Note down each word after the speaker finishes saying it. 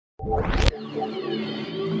What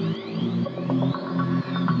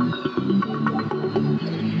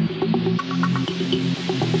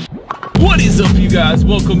is up, you guys?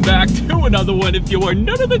 Welcome back to another one. If you are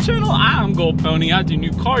new to the channel, I'm Gold Pony. I do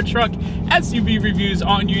new car, truck, SUV reviews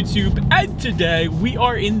on YouTube, and today we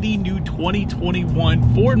are in the new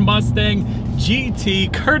 2021 Ford Mustang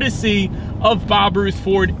GT, courtesy of Bob Ruth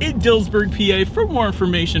Ford in Dillsburg, PA. For more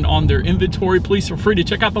information on their inventory, please feel free to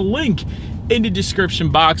check out the link in the description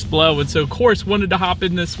box below. And so, of course, wanted to hop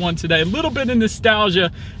in this one today. A little bit of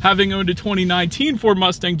nostalgia, having owned a 2019 Ford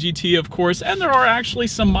Mustang GT, of course, and there are actually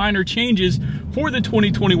some minor changes for the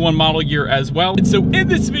 2021 model year as well. And so in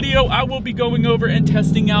this video, I will be going over and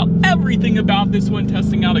testing out everything about this one,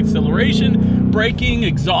 testing out acceleration, braking,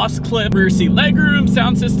 exhaust clip, rear seat legroom,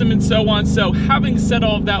 sound system, and so on. So having said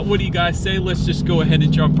all of that, what do you guys say? Let's just go ahead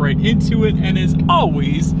and jump right into it. And as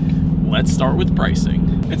always, let's start with pricing.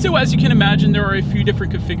 And so, as you can imagine, there are a few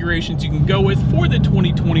different configurations you can go with for the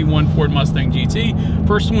 2021 Ford Mustang GT.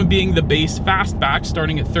 First one being the base fastback,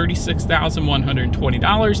 starting at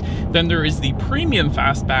 $36,120. Then there is the premium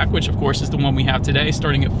fastback, which of course is the one we have today,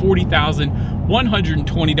 starting at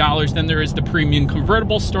 $40,120. Then there is the premium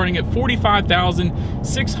convertible, starting at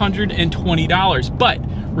 $45,620. But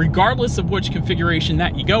regardless of which configuration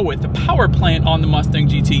that you go with, the power plant on the Mustang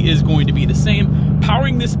GT is going to be the same.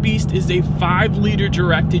 Powering this beast is a 5-liter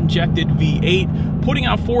direct injected V8, putting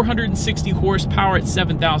out 460 horsepower at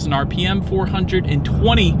 7,000 RPM,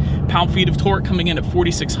 420 pound-feet of torque coming in at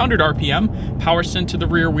 4,600 RPM. Power sent to the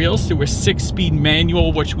rear wheels through a 6-speed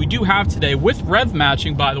manual, which we do have today with rev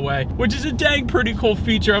matching, by the way, which is a dang pretty cool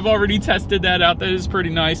feature. I've already tested that out. That is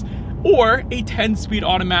pretty nice. Or a 10-speed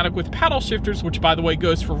automatic with paddle shifters, which, by the way,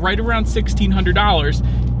 goes for right around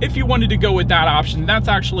 $1,600. If you wanted to go with that option, that's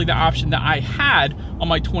actually the option that I had on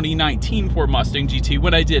my 2019 Ford Mustang GT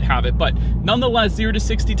when I did have it. But nonetheless, 0 to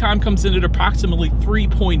 60 time comes in at approximately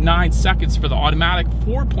 3.9 seconds for the automatic,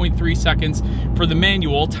 4.3 seconds for the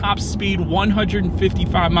manual. Top speed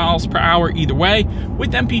 155 miles per hour either way,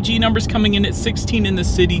 with MPG numbers coming in at 16 in the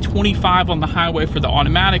city, 25 on the highway for the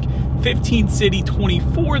automatic, 15 city,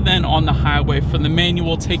 24 then on the highway for the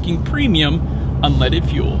manual, taking premium unleaded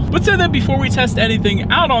fuel. But so that before we test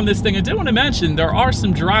anything out on this thing, I did want to mention there are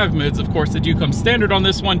some drive modes, of course, that do come standard on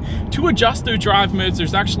this one. To adjust those drive modes,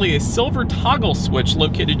 there's actually a silver toggle switch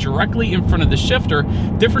located directly in front of the shifter.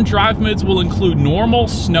 Different drive modes will include normal,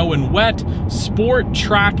 snow and wet, sport,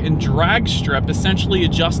 track, and drag strip, essentially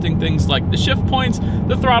adjusting things like the shift points,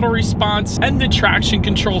 the throttle response, and the traction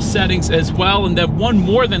control settings as well. And then one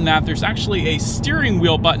more than that, there's actually a steering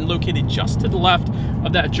wheel button located just to the left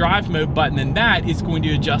of that drive mode button, and that is going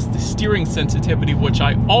to adjust the steering sensitivity, which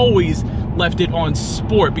I always left it on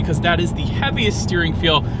sport because that is the heaviest steering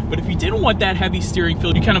feel. But if you didn't want that heavy steering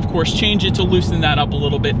feel, you can of course change it to loosen that up a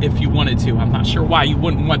little bit if you wanted to. I'm not sure why you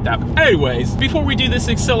wouldn't want that. But anyways, before we do this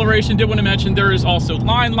acceleration, did want to mention there is also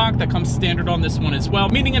line lock that comes standard on this one as well,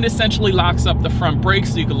 meaning it essentially locks up the front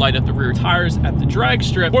brakes so you can light up the rear tires at the drag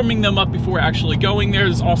strip, warming them up before actually going there.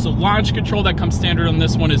 There's also launch control that comes standard on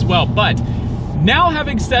this one as well. But now,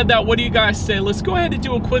 having said that, what do you guys say? Let's go ahead and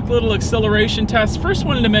do a quick little acceleration test. First,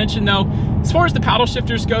 wanted to mention though, as far as the paddle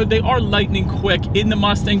shifters go, they are lightning quick in the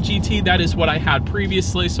Mustang GT. That is what I had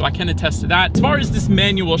previously, so I can attest to that. As far as this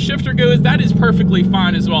manual shifter goes, that is perfectly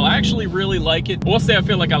fine as well. I actually really like it. I will say I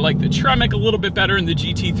feel like I like the Tremec a little bit better in the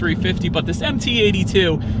GT350, but this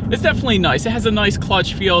MT82 is definitely nice. It has a nice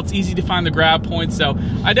clutch feel. It's easy to find the grab points, so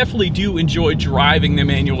I definitely do enjoy driving the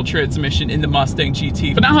manual transmission in the Mustang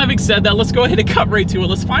GT. But now, having said that, let's go ahead and cut right to it.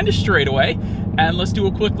 Let's find a straightaway and let's do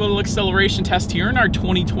a quick little acceleration test here in our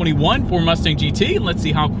 2021 Ford Mustang GT, and let's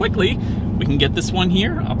see how quickly we can get this one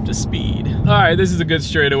here up to speed. All right, this is a good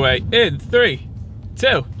straightaway. In 3,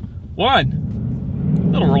 2,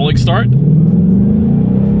 1. Little rolling start. This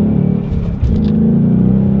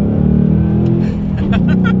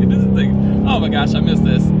thing, oh my gosh, I missed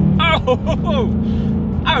this.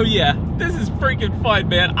 Oh yeah, this is freaking fun,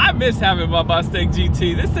 man. I miss having my Mustang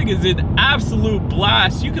GT. This thing is an absolute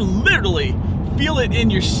blast. You can literally feel it in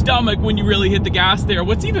your stomach when you really hit the gas there.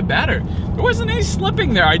 What's even better, there wasn't any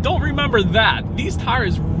slipping there. I don't remember that. These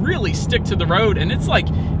tires really stick to the road, and it's like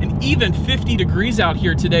an even 50 degrees out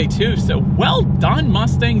here today too. So well done,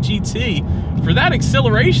 Mustang GT, for that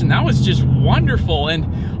acceleration. That was just wonderful. And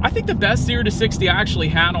I think the best 0 to 60 I actually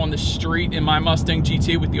had on the street in my Mustang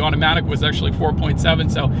GT with the automatic was actually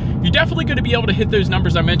 4.7. So you're definitely going to be able to hit those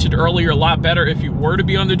numbers I mentioned earlier a lot better if you were to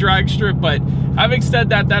be on the drag strip. But having said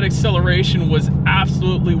that, that acceleration was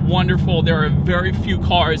absolutely wonderful. There are very few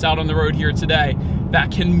cars out on the road here today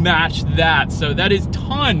that can match that. So that is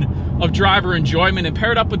ton of driver enjoyment, and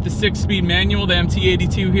paired up with the 6-speed manual, the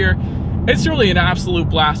MT82 here, it's really an absolute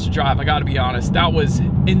blast to drive, I gotta be honest. That was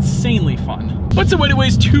insanely fun. But so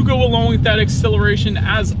anyways, to go along with that acceleration,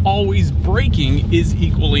 as always, braking is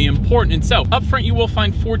equally important. And so up front, you will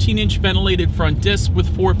find 14-inch ventilated front discs with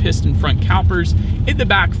 4-piston front calipers. In the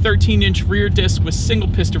back, 13-inch rear disc with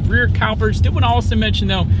single-piston rear calipers. Did want to also mention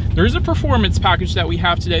though, there is a performance package that we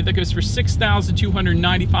have today that goes for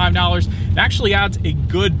 $6,295. It actually adds a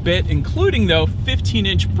good bit, including though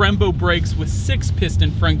 15-inch Brembo brakes with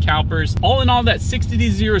 6-piston front calipers. All in all, that 60 to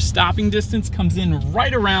 0 stopping distance comes in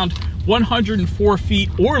right around 104 feet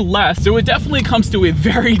or less. So it definitely comes to a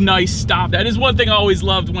very nice stop. That is one thing I always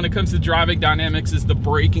loved when it comes to driving dynamics, is the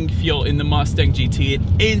braking feel in the Mustang GT. It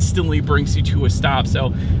instantly brings you to a stop.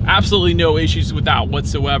 So absolutely no issues with that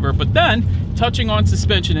whatsoever. But then touching on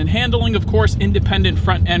suspension and handling, of course, independent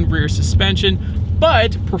front and rear suspension.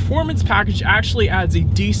 But performance package actually adds a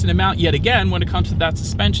decent amount yet again when it comes to that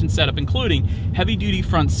suspension setup, including heavy duty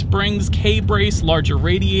front springs, K-brace, larger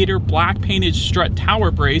radiator, black painted strut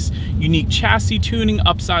tower brace, unique chassis tuning,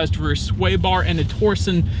 upsized rear sway bar, and a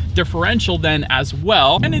Torsen differential then as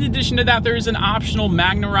well. And in addition to that, there is an optional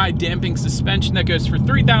MagneRide damping suspension that goes for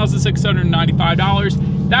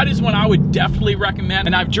 $3,695. That is one I would definitely recommend.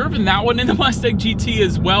 And I've driven that one in the Mustang GT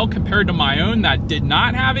as well compared to my own that did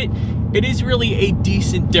not have it. It is really a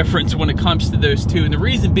decent difference when it comes to those two. And the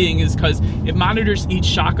reason being is because it monitors each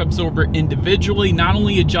shock absorber individually, not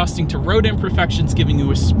only adjusting to road imperfections, giving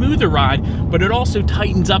you a smoother ride, but it also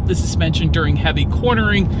tightens up the suspension during heavy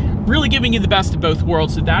cornering, really giving you the best of both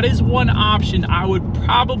worlds. So that is one option I would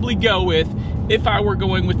probably go with if I were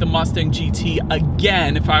going with the Mustang GT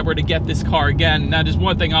again, if I were to get this car again. And that is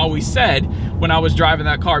one thing I always said when I was driving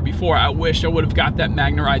that car before. I wish I would have got that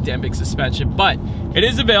MagneRide damping suspension, but it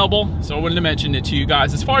is available, so I wanted to mention it to you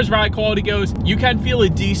guys. As far as ride quality goes, you can feel a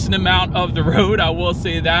decent amount of the road, I will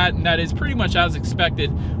say that, and that is pretty much as expected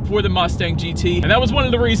for the Mustang GT. And that was one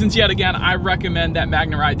of the reasons, yet again, I recommend that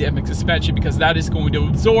MagneRide damping suspension, because that is going to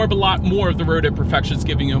absorb a lot more of the road imperfections,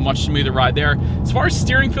 giving you a much smoother ride there. As far as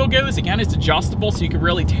steering feel goes, again, it's adjustable, so you can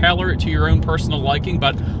really tailor it to your own personal liking,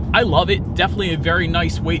 but I love it. Definitely a very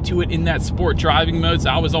nice weight to it in that sport driving mode, so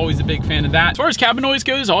I was always a big fan of that. As far as cabin noise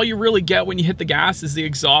goes, all you really get when you hit the gas is the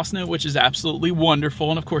exhaust note, which is absolutely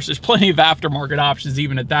wonderful. And of course, there's plenty of aftermarket options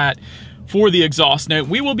even at that for the exhaust note.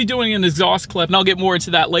 We will be doing an exhaust clip, and I'll get more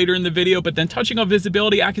into that later in the video. But then touching on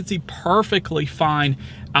visibility, I can see perfectly fine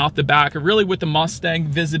out the back. And really with the Mustang,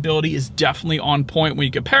 visibility is definitely on point when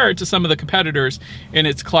you compare it to some of the competitors in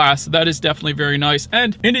its class. So that is definitely very nice.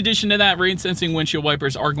 And in addition to that, rain sensing windshield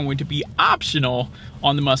wipers are going to be optional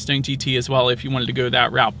on the Mustang GT as well if you wanted to go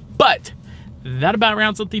that route. But that about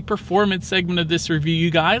rounds up the performance segment of this review,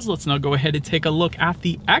 you guys. Let's now go ahead and take a look at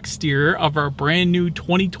the exterior of our brand new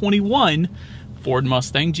 2021 Ford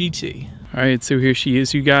Mustang GT. All right, so here she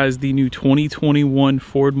is, you guys, the new 2021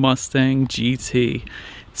 Ford Mustang GT.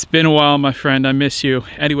 It's been a while, my friend. I miss you.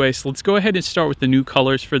 Anyways, let's go ahead and start with the new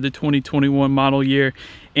colors for the 2021 model year.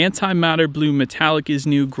 Antimatter blue metallic is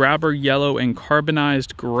new, grabber yellow, and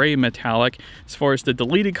carbonized gray metallic. As far as the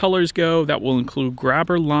deleted colors go, that will include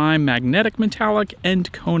grabber lime, magnetic metallic, and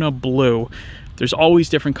Kona blue. There's always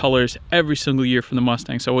different colors every single year for the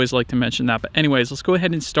Mustang, so I always like to mention that. But anyways, let's go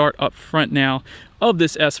ahead and start up front now of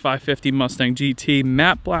this S550 Mustang GT.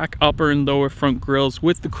 Matte black upper and lower front grills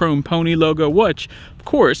with the chrome pony logo, which of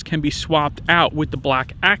course can be swapped out with the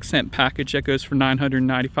black accent package that goes for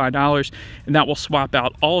 $995, and that will swap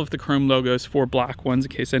out all of the chrome logos for black ones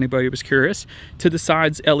in case anybody was curious. To the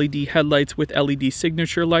sides, LED headlights with LED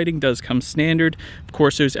signature lighting does come standard. Of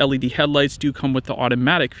course, those LED headlights do come with the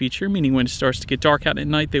automatic feature, meaning when it starts to get dark out at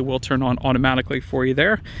night, they will turn on automatically for you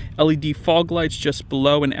there. LED fog lights just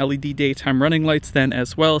below, and LED daytime running lights then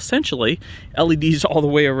as well. Essentially LEDs all the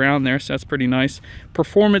way around there, so that's pretty nice.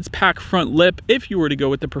 Performance pack front lip, if you were to go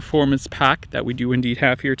with the performance pack that we do indeed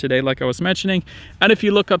have here today, like I was mentioning. And if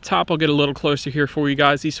you look up top, I'll get a little closer here for you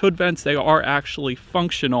guys. These hood vents, they are actually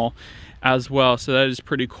functional as well, so that is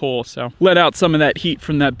pretty cool. So let out some of that heat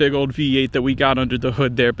from that big old V8 that we got under the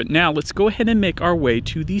hood there. But now let's go ahead and make our way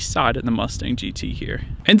to the side of the Mustang GT here.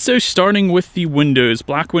 And so starting with the windows,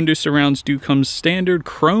 black window surrounds do come standard,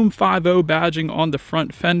 chrome 5.0 badging on the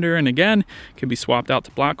front fender, and again can be swapped out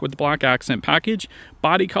to black with the black accent package.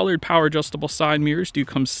 Body colored power adjustable side mirrors do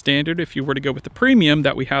come standard. If you were to go with the premium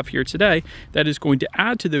that we have here today, that is going to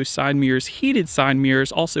add to those side mirrors heated side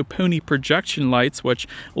mirrors, also pony projection lights, which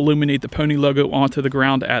illuminate the pony logo onto the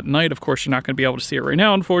ground at night. Of course, you're not going to be able to see it right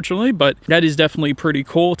now, unfortunately, but that is definitely pretty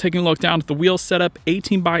cool. Taking a look down at the wheel setup,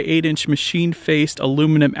 18 by 8 inch machine faced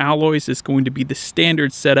aluminum alloys is going to be the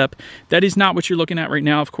standard setup. That is not what you're looking at right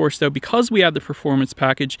now, of course, though, because we have the performance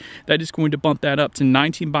package, that is going to bump that up to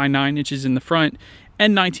 19 by 9 inches in the front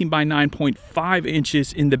and 19 by 9.5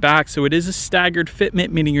 inches in the back. So it is a staggered fitment,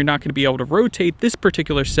 meaning you're not going to be able to rotate this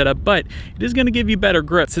particular setup, but it is going to give you better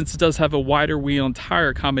grip since it does have a wider wheel and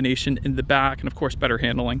tire combination in the back, and of course better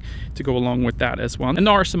handling to go along with that as well. And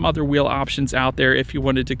there are some other wheel options out there if you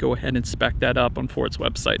wanted to go ahead and spec that up on Ford's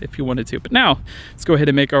website if you wanted to. But now let's go ahead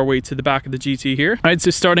and make our way to the back of the GT here. All right, so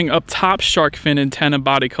starting up top, shark fin antenna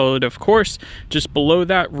body colored, of course. Just below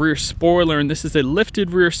that, rear spoiler, and this is a lifted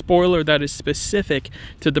rear spoiler that is specific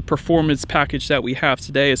to the performance package that we have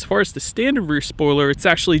today. As far as the standard rear spoiler, it's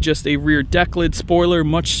actually just a rear deck lid spoiler,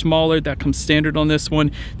 much smaller, that comes standard on this one.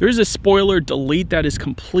 There is a spoiler delete that is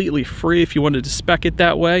completely free if you wanted to spec it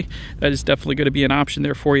that way. That is definitely going to be an option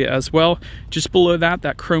there for you as well. Just below that,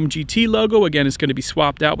 that chrome GT logo, again, is going to be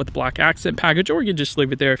swapped out with the black accent package, or you can just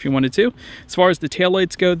leave it there if you wanted to. As far as the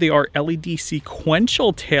taillights go, they are LED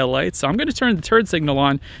sequential taillights. So I'm going to turn the turn signal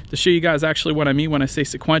on to show you guys actually what I mean when I say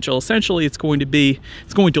sequential. Essentially, it's going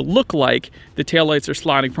to look like the taillights are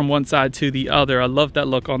sliding from one side to the other. I love that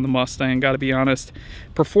look on the Mustang, gotta be honest.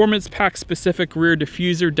 Performance pack specific rear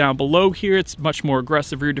diffuser down below here. It's much more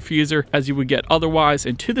aggressive rear diffuser as you would get otherwise.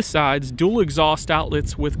 And to the sides, dual exhaust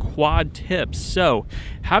outlets with quad tips. So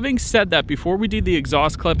having said that, before we do the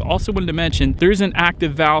exhaust clip, I also wanted to mention there's an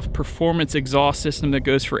active valve performance exhaust system that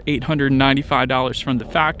goes for $895 from the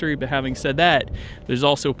factory. But having said that, there's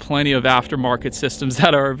also plenty of aftermarket systems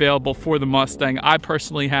that are available for the Mustang. I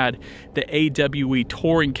personally had the AWE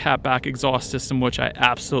Touring catback exhaust system, which I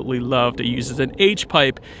absolutely loved. It uses an H pipe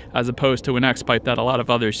as opposed to an X pipe that a lot of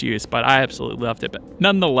others use, but I absolutely loved it. But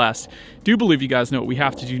nonetheless, do believe you guys know what we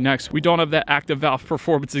have to do next. We don't have that active valve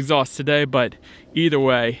performance exhaust today, but either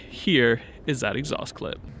way, here is that exhaust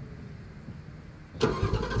clip.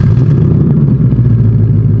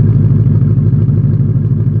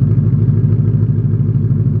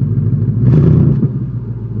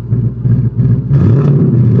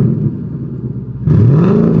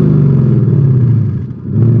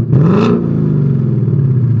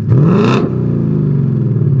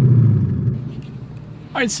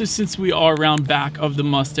 Alright, so since we are around back of the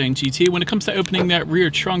Mustang GT, when it comes to opening that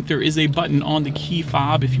rear trunk, there is a button on the key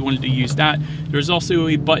fob if you wanted to use that. There's also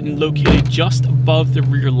a button located just above the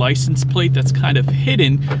rear license plate that's kind of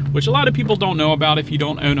hidden, which a lot of people don't know about if you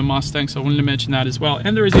don't own a Mustang, so I wanted to mention that as well.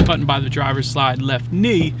 And there is a button by the driver's side left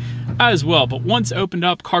knee as well. But once opened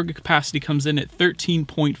up, cargo capacity comes in at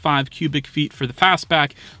 13.5 cubic feet for the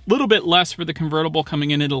fastback, a little bit less for the convertible,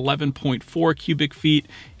 coming in at 11.4 cubic feet.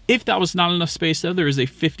 If that was not enough space, though, there is a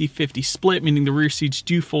 50-50 split, meaning the rear seats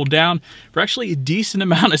do fold down for actually a decent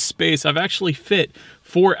amount of space. I've actually fit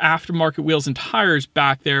 4 aftermarket wheels and tires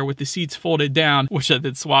back there with the seats folded down, which I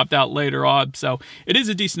then swapped out later on. So it is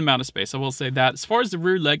a decent amount of space, I will say that. As far as the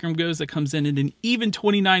rear legroom goes, that comes in at an even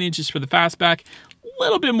 29 inches for the fastback, a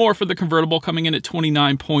little bit more for the convertible, coming in at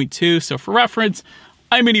 29.2. So for reference,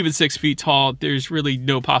 I'm an even 6 feet tall. There's really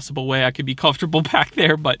no possible way I could be comfortable back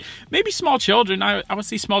there, but maybe small children. I would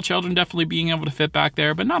see small children definitely being able to fit back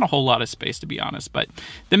there, but not a whole lot of space, to be honest. But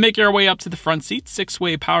then making our way up to the front seat,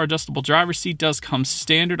 6-way power adjustable driver's seat does come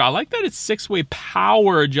standard. I like that it's 6-way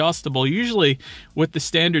power adjustable. Usually with the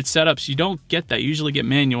standard setups, you don't get that. You usually get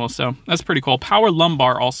manual, so that's pretty cool. Power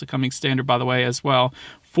lumbar also coming standard, by the way, as well.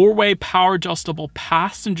 4-way power adjustable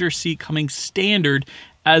passenger seat coming standard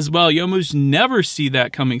as well. You almost never see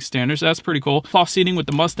that coming standard, so that's pretty cool. Cloth seating with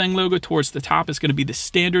the Mustang logo towards the top is going to be the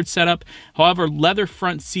standard setup. However, leather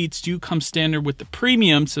front seats do come standard with the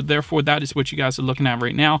premium, so therefore that is what you guys are looking at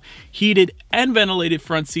right now. Heated and ventilated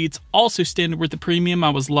front seats, also standard with the premium.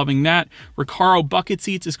 I was loving that. Recaro bucket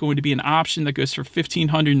seats is going to be an option that goes for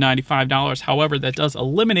 $1,595. However, that does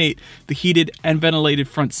eliminate the heated and ventilated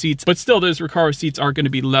front seats, but still those Recaro seats are going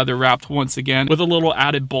to be leather wrapped once again with a little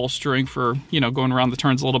added bolstering for, you know, going around the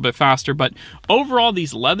turn a little bit faster. But overall,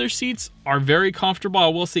 these leather seats are very comfortable. I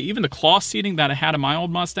will say even the cloth seating that I had in my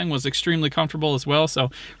old Mustang was extremely comfortable as well, so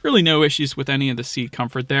really no issues with any of the seat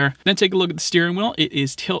comfort there. Then take a look at the steering wheel. It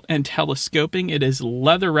is tilt and telescoping. It is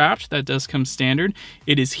leather wrapped. That does come standard.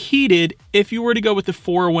 It is heated if you were to go with the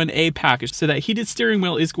 401A package, so that heated steering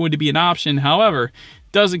wheel is going to be an option. However,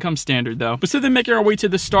 Doesn't come standard though. But so then making our way to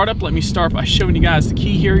the startup, let me start by showing you guys the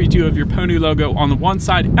key here. You do have your Pony logo on the one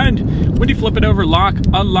side, and when you flip it over,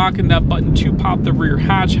 unlocking that button to pop the rear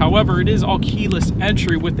hatch. However, it is all keyless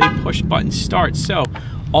entry with a push button start. So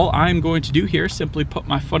all I'm going to do here is simply put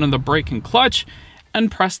my foot on the brake and clutch and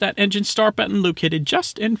press that engine start button located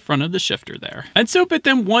just in front of the shifter there. And so, but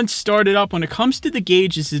then once started up, when it comes to the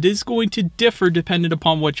gauges, it is going to differ depending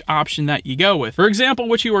upon which option that you go with. For example,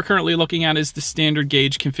 what you are currently looking at is the standard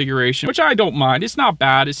gauge configuration, which I don't mind. It's not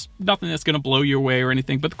bad. It's nothing that's going to blow you away or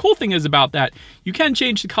anything. But the cool thing is about that, you can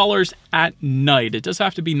change the colors at night. It does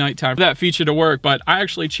have to be nighttime for that feature to work, but I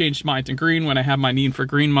actually changed mine to green when I have my Need for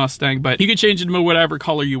Green Mustang, but you can change it to whatever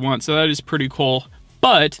color you want. So that is pretty cool.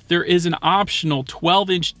 But there is an optional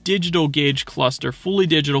 12-inch digital gauge cluster, fully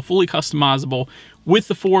digital, fully customizable with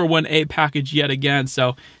the 401A package yet again.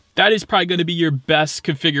 So that is probably going to be your best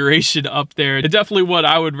configuration up there. It's definitely what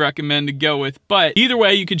I would recommend to go with. But either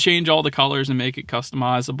way, you can change all the colors and make it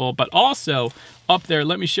customizable. But also up there,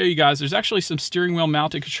 let me show you guys, there's actually some steering wheel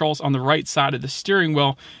mounted controls on the right side of the steering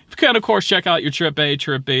wheel. You can, of course, check out your Trip A,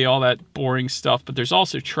 Trip B, all that boring stuff. But there's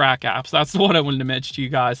also track apps. That's the one I wanted to mention to you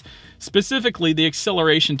guys. Specifically, the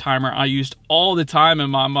acceleration timer I used all the time in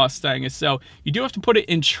my Mustang. So you do have to put it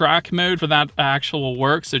in track mode for that actual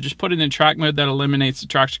work. So just put it in track mode. That eliminates the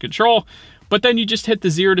traction control. But then you just hit the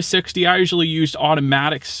 0 to 60. I usually used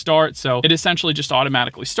automatic start, so it essentially just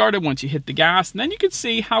automatically started once you hit the gas, and then you can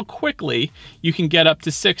see how quickly you can get up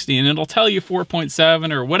to 60, and it'll tell you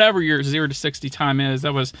 4.7 or whatever your 0 to 60 time is.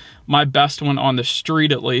 That was my best one on the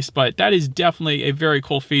street at least, but that is definitely a very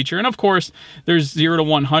cool feature. And of course, there's 0 to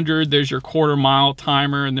 100, there's your quarter-mile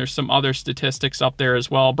timer, and there's some other statistics up there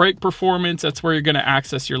as well. Brake performance, that's where you're going to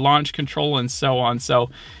access your launch control and so on. So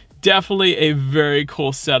definitely a very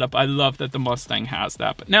cool setup. I love that the Mustang has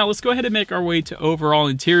that. But now let's go ahead and make our way to overall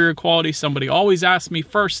interior quality. Somebody always asks me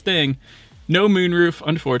first thing, no moonroof.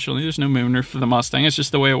 Unfortunately, there's no moonroof for the Mustang. It's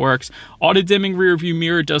just the way it works. Auto dimming rear view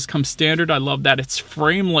mirror does come standard. I love that it's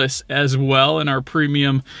frameless as well in our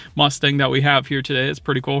premium Mustang that we have here today. It's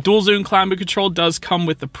pretty cool. Dual zone climate control does come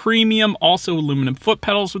with the premium. Also aluminum foot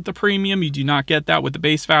pedals with the premium. You do not get that with the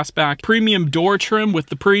base fastback. Premium door trim with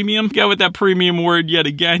the premium. Go with that premium word yet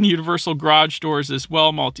again. Universal garage doors as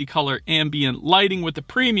well. Multicolor ambient lighting with the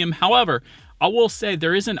premium. However, I will say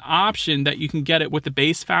there is an option that you can get it with the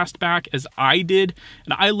base fastback, as I did,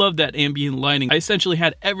 and I love that ambient lighting. I essentially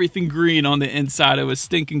had everything green on the inside. It was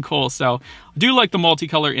stinking cool, so I do like the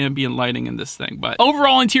multicolor ambient lighting in this thing. But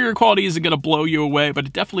overall interior quality isn't going to blow you away, but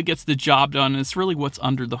it definitely gets the job done, and it's really what's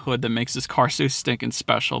under the hood that makes this car so stinking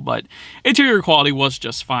special. But interior quality was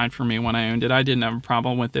just fine for me when I owned it. I didn't have a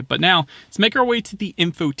problem with it. But now let's make our way to the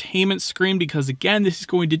infotainment screen, because again, this is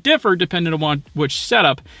going to differ depending on which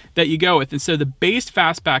setup that you go with. And so the base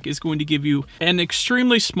fastback is going to give you an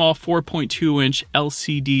extremely small 4.2-inch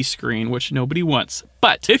LCD screen, which nobody wants.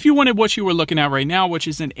 But if you wanted what you were looking at right now, which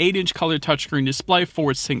is an 8-inch color touchscreen display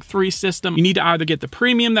Forward Sync 3 system, you need to either get the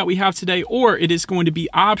premium that we have today, or it is going to be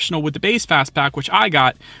optional with the base fastback, which I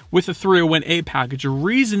got with the 301A package. The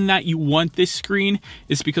reason that you want this screen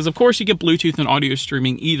is because, of course, you get Bluetooth and audio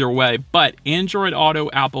streaming either way, but Android Auto,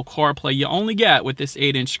 Apple CarPlay, you only get with this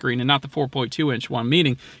 8-inch screen and not the 4.2-inch one,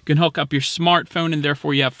 meaning you can hook up your smartphone and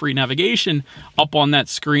therefore you have free navigation up on that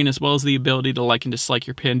screen, as well as the ability to like and dislike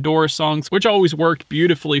your Pandora songs, which always worked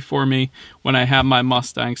beautifully for me when I have my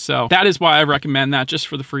Mustang. So that is why I recommend that, just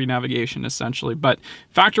for the free navigation essentially. But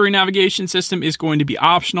factory navigation system is going to be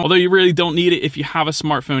optional, although you really don't need it if you have a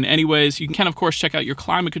smartphone anyways. You can of course check out your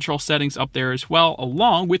climate control settings up there as well,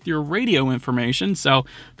 along with your radio information. So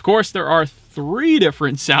of course there are 3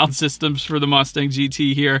 different sound systems for the Mustang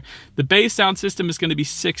GT here. The base sound system is going to be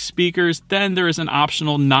 6 speakers. Then there is an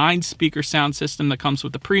optional 9-speaker sound system that comes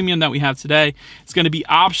with the premium that we have today. It's going to be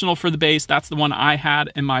optional for the base. That's the one I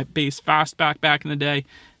had in my base fastback back in the day.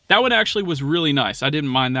 That one actually was really nice. I didn't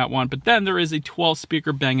mind that one. But then there is a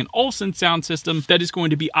 12-speaker Bang & Olufsen sound system that is going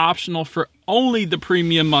to be optional for only the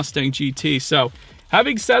premium Mustang GT. So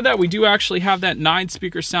having said that, we do actually have that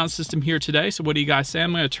 9-speaker sound system here today. So what do you guys say?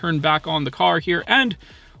 I'm going to turn back on the car here and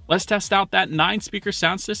let's test out that 9-speaker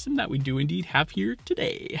sound system that we do indeed have here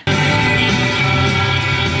today.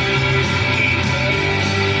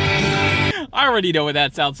 I already know what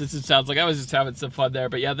that sound system sounds like. I was just having some fun there.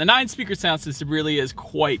 But yeah, the 9-speaker sound system really is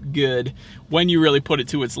quite good when you really put it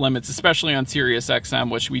to its limits, especially on Sirius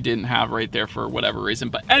XM, which we didn't have right there for whatever reason.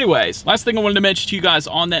 But anyways, last thing I wanted to mention to you guys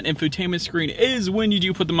on that infotainment screen is when you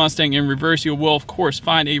do put the Mustang in reverse, you will of course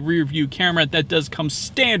find a rear view camera that does come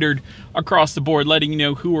standard across the board, letting you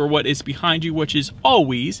know who or what is behind you, which is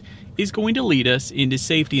always is going to lead us into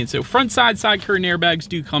safety. And so front side curtain airbags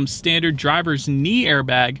do come standard. Driver's knee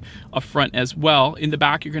airbag up front as well. In the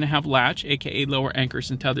back, you're going to have latch, aka lower anchors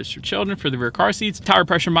and tethers for children for the rear car seats. Tire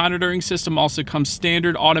pressure monitoring system also comes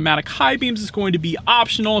standard. Automatic high beams is going to be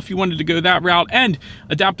optional if you wanted to go that route, and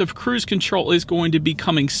adaptive cruise control is going to be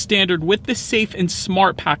coming standard with the Safe and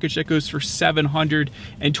Smart package that goes for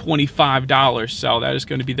 $725. So that is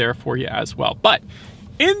going to be there for you as well. But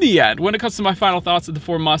in the end, when it comes to my final thoughts of the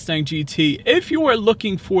Ford Mustang GT, if you are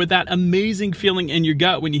looking for that amazing feeling in your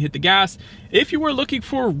gut when you hit the gas, if you are looking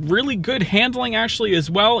for really good handling actually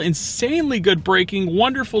as well, insanely good braking,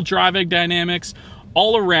 wonderful driving dynamics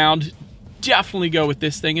all around, definitely go with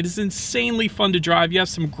this thing. It is insanely fun to drive. You have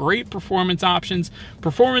some great performance options.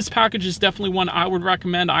 Performance package is definitely one I would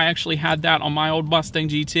recommend. I actually had that on my old Mustang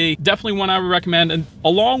GT. Definitely one I would recommend, and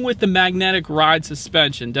along with the magnetic ride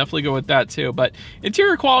suspension, definitely go with that too. But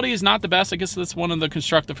interior quality is not the best. I guess that's one of the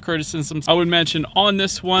constructive criticisms I would mention on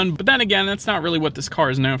this one. But then again, that's not really what this car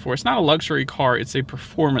is known for. It's not a luxury car, it's a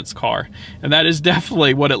performance car, and that is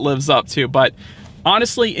definitely what it lives up to. But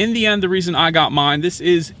honestly, in the end, the reason I got mine, this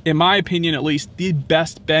is, in my opinion at least, the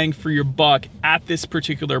best bang for your buck at this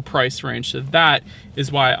particular price range. So that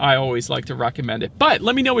is why I always like to recommend it. But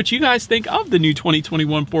let me know what you guys think of the new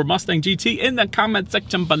 2021 Ford Mustang GT in the comment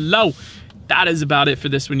section below. That is about it for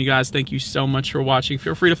this one, you guys. Thank you so much for watching.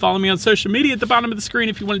 Feel free to follow me on social media at the bottom of the screen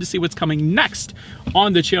if you wanted to see what's coming next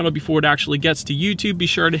on the channel before it actually gets to YouTube. Be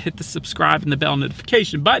sure to hit the subscribe and the bell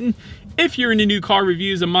notification button if you're into new car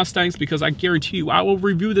reviews of Mustangs, because I guarantee you I will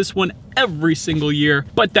review this one every single year.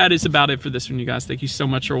 But that is about it for this one, you guys. Thank you so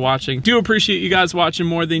much for watching. Do appreciate you guys watching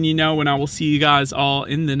more than you know, and I will see you guys all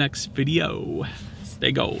in the next video.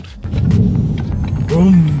 Stay gold.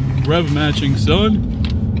 Boom. Rev matching, son.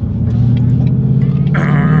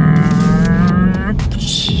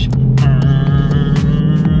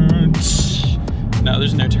 No,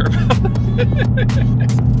 there's no turbo.